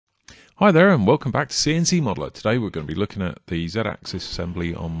Hi there and welcome back to CNC Modeler. Today we're going to be looking at the Z-axis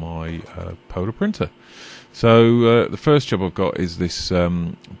assembly on my Polar printer. So the first job I've got is this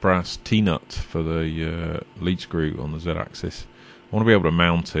brass T-nut for the lead screw on the Z-axis. I want to be able to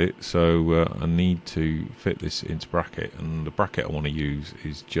mount it, so I need to fit this into bracket, and the bracket I want to use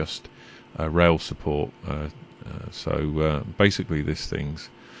is just rail support. Basically this thing's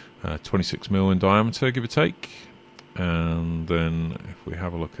 26mm in diameter, give or take. And then if we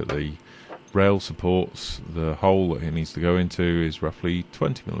have a look at the rail supports, the hole that it needs to go into is roughly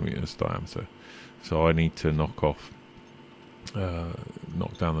 20mm diameter. So I need to knock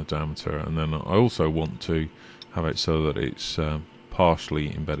down the diameter, and then I also want to have it so that it's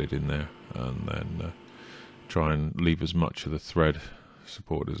partially embedded in there, and then try and leave as much of the thread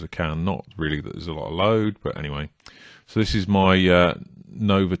supported as I can. Not really that there's a lot of load, but anyway. So this is my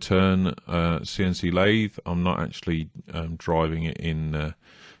Nova Turn CNC lathe. I'm not actually driving it in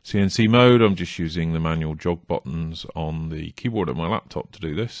CNC mode. I'm just using the manual jog buttons on the keyboard of my laptop to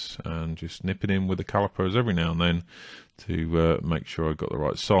do this, and just nipping in with the calipers every now and then to make sure I got the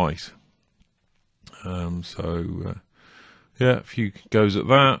right size. Yeah, a few goes at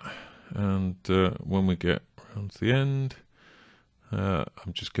that, and when we get around to the end,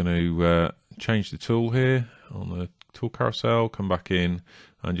 I'm just going to change the tool here on the tool carousel, come back in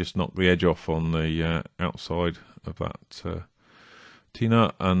and just knock the edge off on the outside of that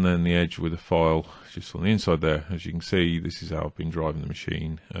T-nut, and then the edge with the file just on the inside there. As you can see, this is how I've been driving the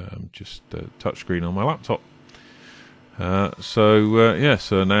machine, just touchscreen on my laptop.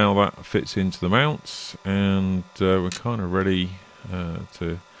 So now that fits into the mounts, and we're kind of ready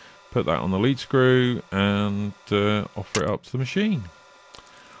to put that on the lead screw and offer it up to the machine.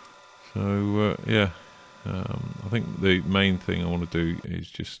 So I think the main thing I want to do is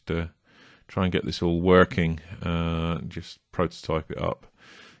just try and get this all working, just prototype it up.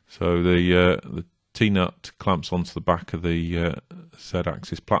 So the T-nut clamps onto the back of the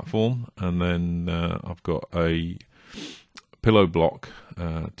Z-axis platform, and then I've got a pillow block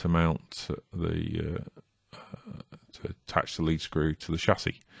to mount to attach the lead screw to the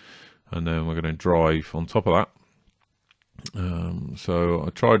chassis, and then we're going to drive on top of that. So I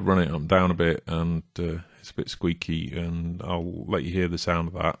tried running it up and down a bit, and it's a bit squeaky, and I'll let you hear the sound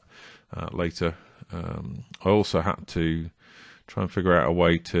of that later. I also had to try and figure out a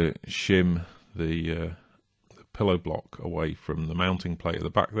way to shim the pillow block away from the mounting plate at the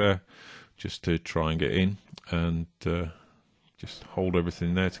back there, just to try and get in and just hold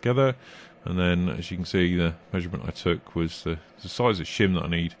everything there together. And then, as you can see, the measurement I took was the size of shim that I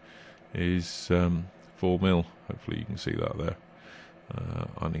need is 4mm. Hopefully you can see that there.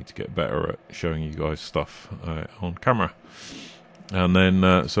 I need to get better at showing you guys stuff on camera. And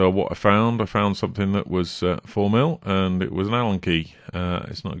then, so what I found something that was 4mm, and it was an Allen key.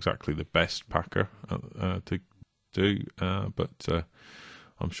 It's not exactly the best packer to do, but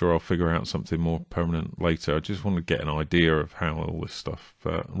I'm sure I'll figure out something more permanent later. I just want to get an idea of how all this stuff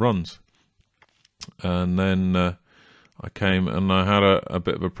runs. And then I came and I had a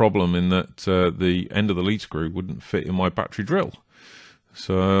bit of a problem in that the end of the lead screw wouldn't fit in my battery drill.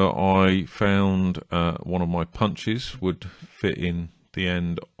 So I found one of my punches would fit in the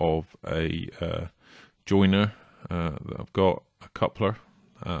end of a joiner that I've got, a coupler,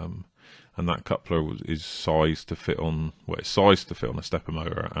 and that coupler is sized to fit on, well, it's sized to fit on a stepper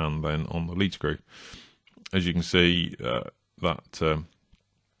motor and then on the lead screw. As you can see, that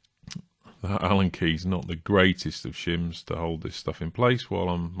Allen key is not the greatest of shims to hold this stuff in place while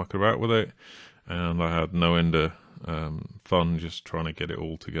I'm mucking about with it, and I had no end of fun just trying to get it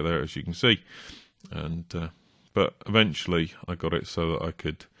all together, as you can see. And but eventually I got it so that I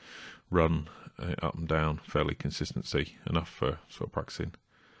could run it up and down fairly consistently, enough for sort of practicing.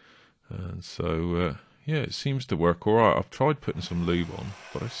 And so yeah, it seems to work all right. I've tried putting some lube on,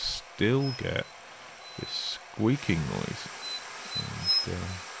 but I still get this squeaking noise, and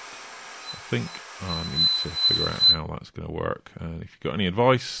I think I need to figure out how that's going to work. And if you've got any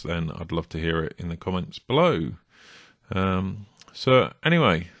advice, then I'd love to hear it in the comments below. So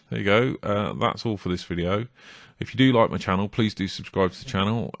anyway, there you go. That's all for this video. If you do like my channel, please do subscribe to the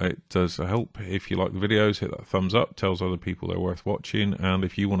channel. It does help. If you like the videos, hit that thumbs up, tells other people they're worth watching. And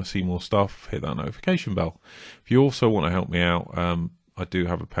if you want to see more stuff, hit that notification bell. If you also want to help me out, I do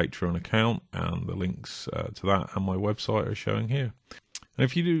have a Patreon account, and the links to that and my website are showing here. And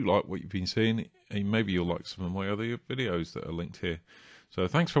if you do like what you've been seeing, maybe you'll like some of my other videos that are linked here. So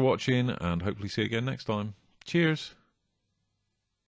thanks for watching, and hopefully see you again next time. Cheers.